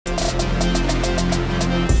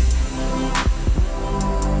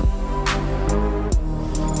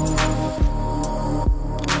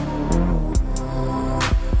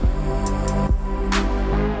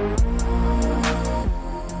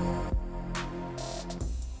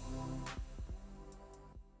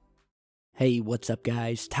Hey, what's up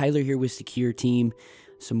guys? Tyler here with Secureteam.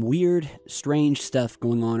 Some weird, strange stuff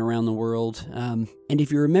going on around the world. And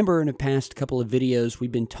if you remember in a past couple of videos,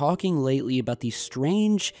 we've been talking lately about these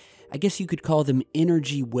strange, I guess you could call them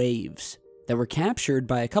energy waves, that were captured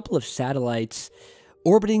by a couple of satellites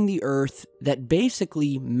orbiting the Earth that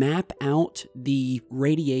basically map out the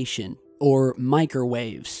radiation or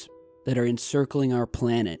microwaves that are encircling our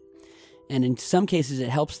planet. And in some cases, it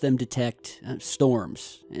helps them detect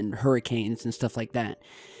storms and hurricanes and stuff like that.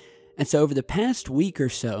 And so over the past week or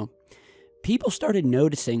so, people started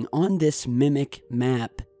noticing on this mimic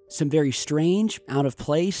map some very strange, out of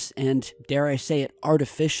place, and dare I say it,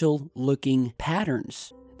 artificial-looking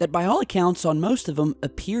patterns that by all accounts, on most of them,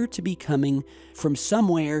 appear to be coming from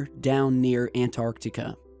somewhere down near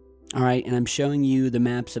Antarctica. All right, and I'm showing you the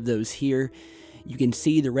maps of those here. You can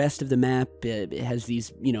see the rest of the map. It has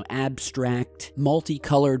these, abstract,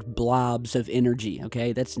 multicolored blobs of energy,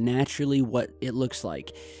 okay? That's naturally what it looks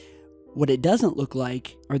like. What it doesn't look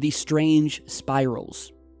like are these strange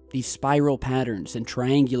spirals, these spiral patterns and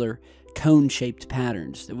triangular, cone-shaped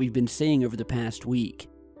patterns that we've been seeing over the past week.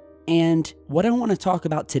 And what I want to talk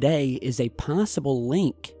about today is a possible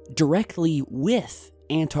link directly with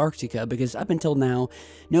Antarctica, because up until now,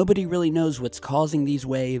 nobody really knows what's causing these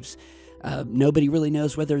waves. Nobody really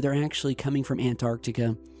knows whether they're actually coming from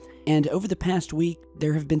Antarctica. And over the past week,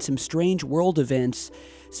 there have been some strange world events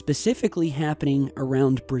specifically happening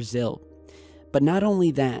around Brazil. But not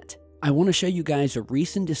only that, I want to show you guys a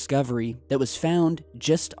recent discovery that was found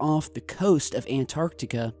just off the coast of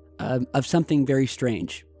Antarctica of something very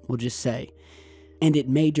strange, we'll just say. And it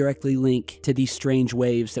may directly link to these strange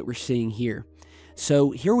waves that we're seeing here.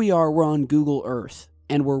 So here we are, we're on Google Earth.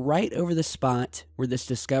 And we're right over the spot where this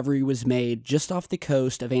discovery was made, just off the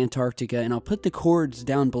coast of Antarctica, and I'll put the coords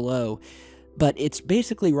down below. But it's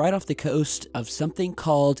basically right off the coast of something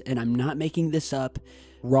called, and I'm not making this up,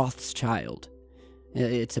 Rothschild.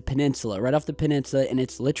 It's a peninsula, right off the peninsula, and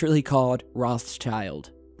it's literally called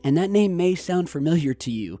Rothschild. And that name may sound familiar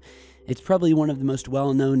to you. It's probably one of the most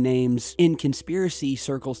well-known names in conspiracy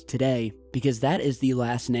circles today, because that is the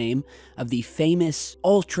last name of the famous,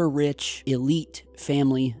 ultra-rich, elite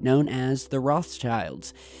family known as the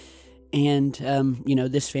Rothschilds. And,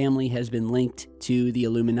 this family has been linked to the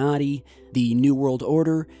Illuminati, the New World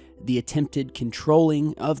Order, the attempted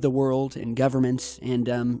controlling of the world and governments, and,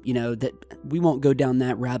 that we won't go down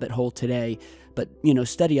that rabbit hole today, but,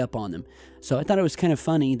 study up on them. So I thought it was kind of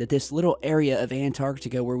funny that this little area of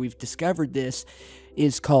Antarctica where we've discovered this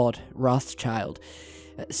is called Rothschild.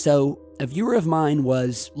 So a viewer of mine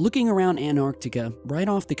was looking around Antarctica right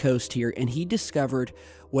off the coast here, and he discovered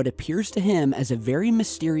what appears to him as a very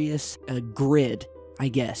mysterious grid, I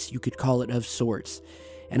guess you could call it, of sorts.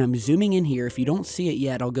 And I'm zooming in here. If you don't see it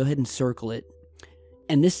yet, I'll go ahead and circle it.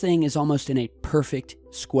 And this thing is almost in a perfect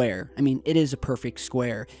square. I mean, it is a perfect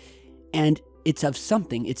square. And it's of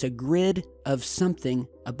something. It's a grid of something,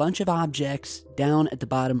 a bunch of objects down at the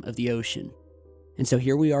bottom of the ocean. And so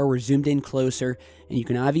here we are, we're zoomed in closer, and you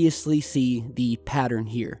can obviously see the pattern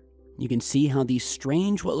here. You can see how these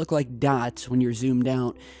strange, what look like dots when you're zoomed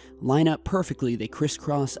out, line up perfectly. They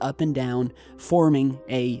crisscross up and down, forming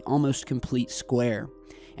a almost complete square.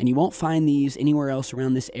 And you won't find these anywhere else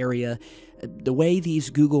around this area. The way these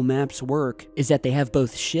Google Maps work is that they have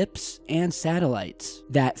both ships and satellites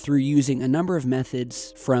that, through using a number of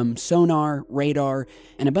methods from sonar, radar,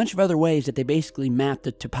 and a bunch of other ways that they basically map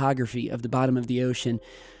the topography of the bottom of the ocean,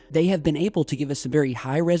 they have been able to give us some very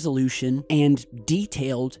high resolution and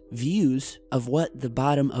detailed views of what the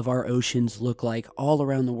bottom of our oceans look like all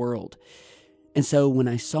around the world. And so when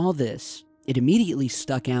I saw this, it immediately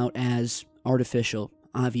stuck out as artificial,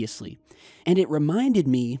 obviously. And it reminded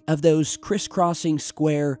me of those crisscrossing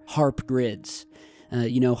square HARP grids.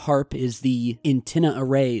 HARP is the antenna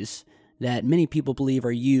arrays that many people believe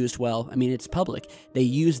are used, it's public. They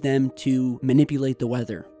use them to manipulate the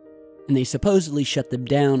weather. And they supposedly shut them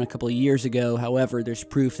down a couple of years ago. However, there's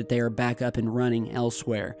proof that they are back up and running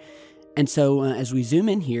elsewhere. And so as we zoom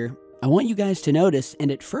in here, I want you guys to notice,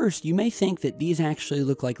 and at first you may think that these actually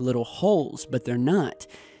look like little holes, but they're not.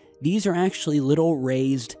 These are actually little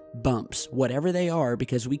raised bumps, whatever they are,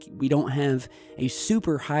 because we don't have a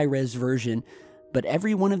super high-res version, but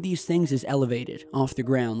every one of these things is elevated off the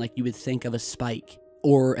ground like you would think of a spike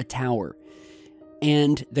or a tower.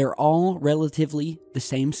 And they're all relatively the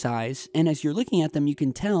same size, and as you're looking at them, you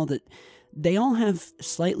can tell that they all have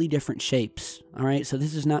slightly different shapes, all right? So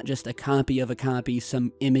this is not just a copy of a copy,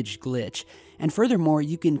 some image glitch. And furthermore,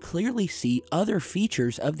 you can clearly see other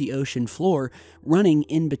features of the ocean floor running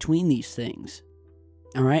in between these things.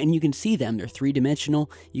 All right, and you can see them. They're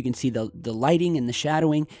three-dimensional. You can see the lighting and the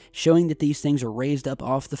shadowing, showing that these things are raised up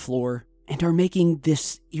off the floor and are making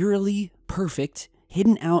this eerily perfect,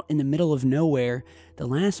 hidden out in the middle of nowhere, the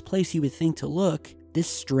last place you would think to look, this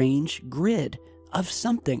strange grid of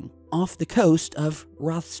something off the coast of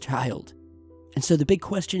Rothschild. And so the big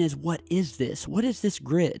question is, what is this? What is this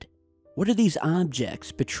grid? What are these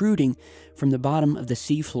objects protruding from the bottom of the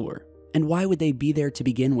seafloor? And why would they be there to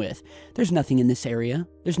begin with? There's nothing in this area.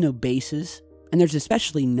 There's no bases. And there's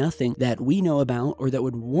especially nothing that we know about or that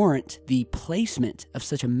would warrant the placement of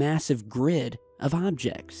such a massive grid of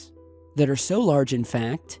objects that are so large, in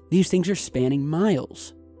fact, these things are spanning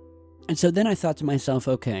miles. And so then I thought to myself,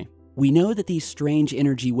 okay, we know that these strange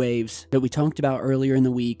energy waves that we talked about earlier in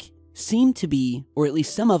the week seem to be, or at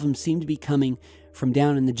least some of them seem to be coming from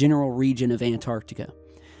down in the general region of Antarctica.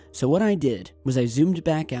 So what I did was I zoomed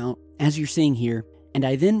back out, as you're seeing here, and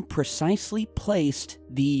I then precisely placed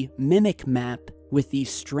the mimic map with these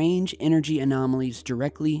strange energy anomalies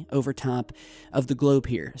directly over top of the globe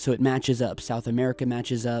here. So it matches up. South America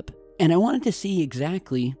matches up. And I wanted to see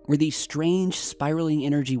exactly where these strange spiraling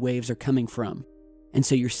energy waves are coming from. And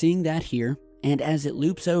so you're seeing that here. And as it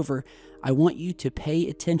loops over, I want you to pay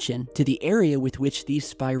attention to the area with which these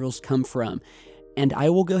spirals come from. And I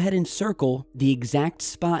will go ahead and circle the exact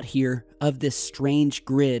spot here of this strange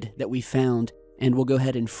grid that we found. And we'll go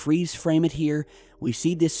ahead and freeze frame it here. We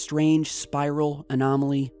see this strange spiral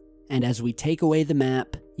anomaly. And as we take away the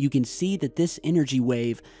map, you can see that this energy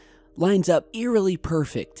wave lines up eerily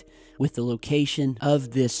perfect with the location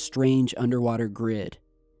of this strange underwater grid.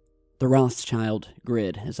 The Rothschild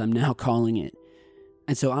grid, as I'm now calling it.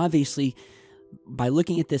 And so obviously, by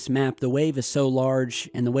looking at this map, the wave is so large,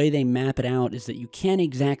 and the way they map it out is that you can't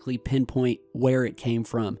exactly pinpoint where it came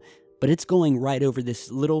from, but it's going right over this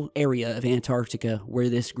little area of Antarctica where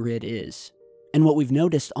this grid is. And what we've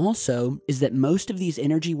noticed also is that most of these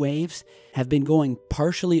energy waves have been going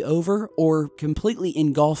partially over or completely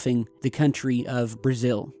engulfing the country of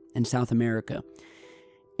Brazil in South America.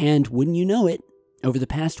 And wouldn't you know it, over the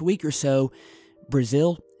past week or so,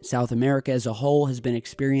 Brazil, South America as a whole, has been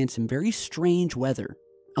experiencing very strange weather,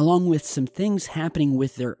 along with some things happening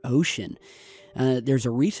with their ocean. There's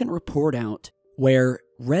a recent report out where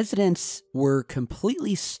residents were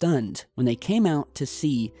completely stunned when they came out to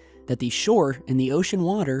see that the shore in the ocean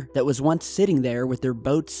water that was once sitting there with their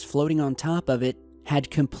boats floating on top of it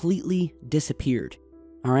had completely disappeared.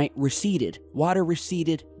 All right, receded. Water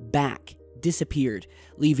receded back, disappeared,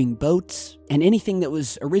 leaving boats and anything that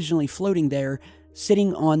was originally floating there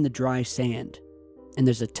sitting on the dry sand. And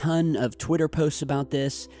there's a ton of Twitter posts about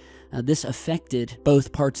this. This affected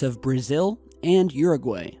both parts of Brazil and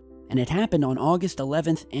Uruguay. And it happened on August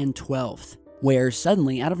 11th and 12th, where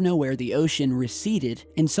suddenly, out of nowhere, the ocean receded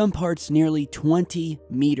in some parts nearly 20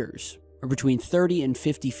 meters, or between 30 and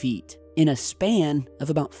 50 feet, in a span of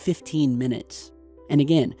about 15 minutes. And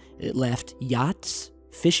again, it left yachts,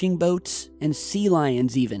 fishing boats, and sea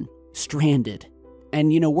lions even stranded.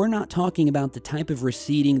 And, you know, we're not talking about the type of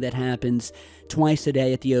receding that happens twice a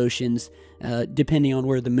day at the oceans, depending on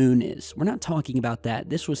where the moon is. We're not talking about that.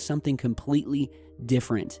 This was something completely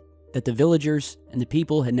different that the villagers and the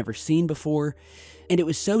people had never seen before. And it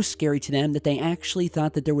was so scary to them that they actually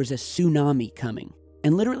thought that there was a tsunami coming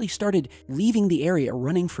and literally started leaving the area,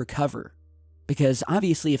 running for cover. Because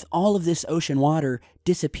obviously, if all of this ocean water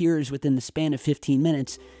disappears within the span of 15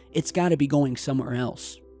 minutes, it's got to be going somewhere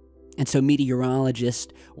else. And so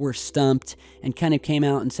meteorologists were stumped and kind of came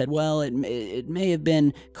out and said, well, it may have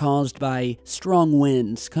been caused by strong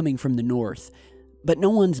winds coming from the north. But no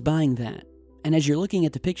one's buying that. And as you're looking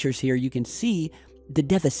at the pictures here, you can see the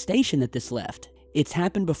devastation that this left. It's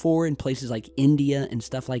happened before in places like India and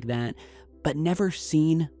stuff like that, but never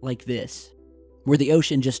seen like this, where the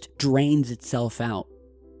ocean just drains itself out.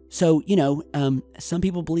 So, you know, some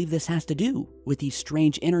people believe this has to do with these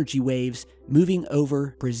strange energy waves moving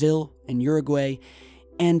over Brazil and Uruguay.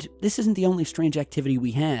 And this isn't the only strange activity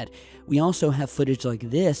we had. We also have footage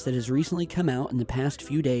like this that has recently come out in the past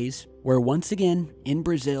few days, where once again, in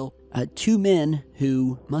Brazil, two men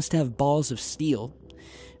who must have balls of steel,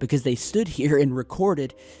 because they stood here and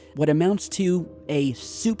recorded what amounts to a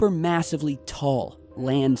supermassively tall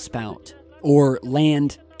land spout, or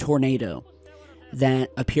land tornado,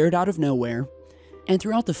 that appeared out of nowhere, and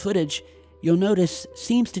throughout the footage, you'll notice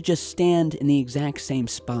seems to just stand in the exact same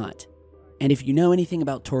spot. And if you know anything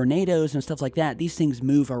about tornadoes and stuff like that, these things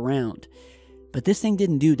move around. But this thing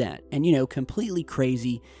didn't do that, and you know, completely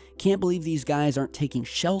crazy. Can't believe these guys aren't taking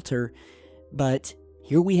shelter, but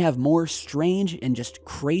here we have more strange and just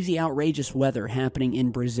crazy outrageous weather happening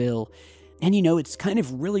in Brazil. And you know, it's kind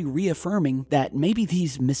of really reaffirming that maybe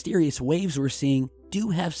these mysterious waves we're seeing do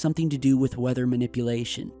have something to do with weather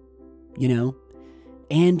manipulation, you know?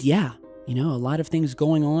 And yeah, you know, a lot of things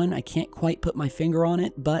going on. I can't quite put my finger on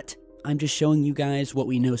it, but I'm just showing you guys what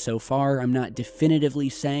we know so far. I'm not definitively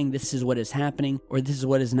saying this is what is happening or this is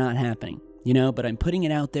what is not happening, you know, but I'm putting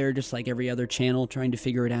it out there just like every other channel, trying to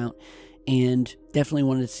figure it out, and definitely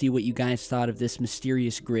wanted to see what you guys thought of this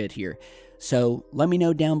mysterious grid here. So let me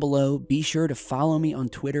know down below. Be sure to follow me on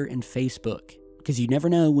Twitter and Facebook, because you never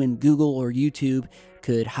know when Google or YouTube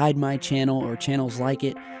could hide my channel or channels like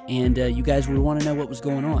it, and you guys would want to know what was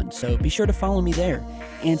going on. So be sure to follow me there,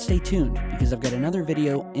 and stay tuned, because I've got another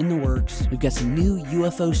video in the works. We've got some new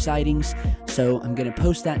UFO sightings, so I'm going to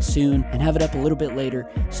post that soon and have it up a little bit later,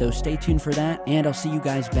 so stay tuned for that, and I'll see you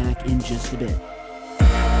guys back in just a bit.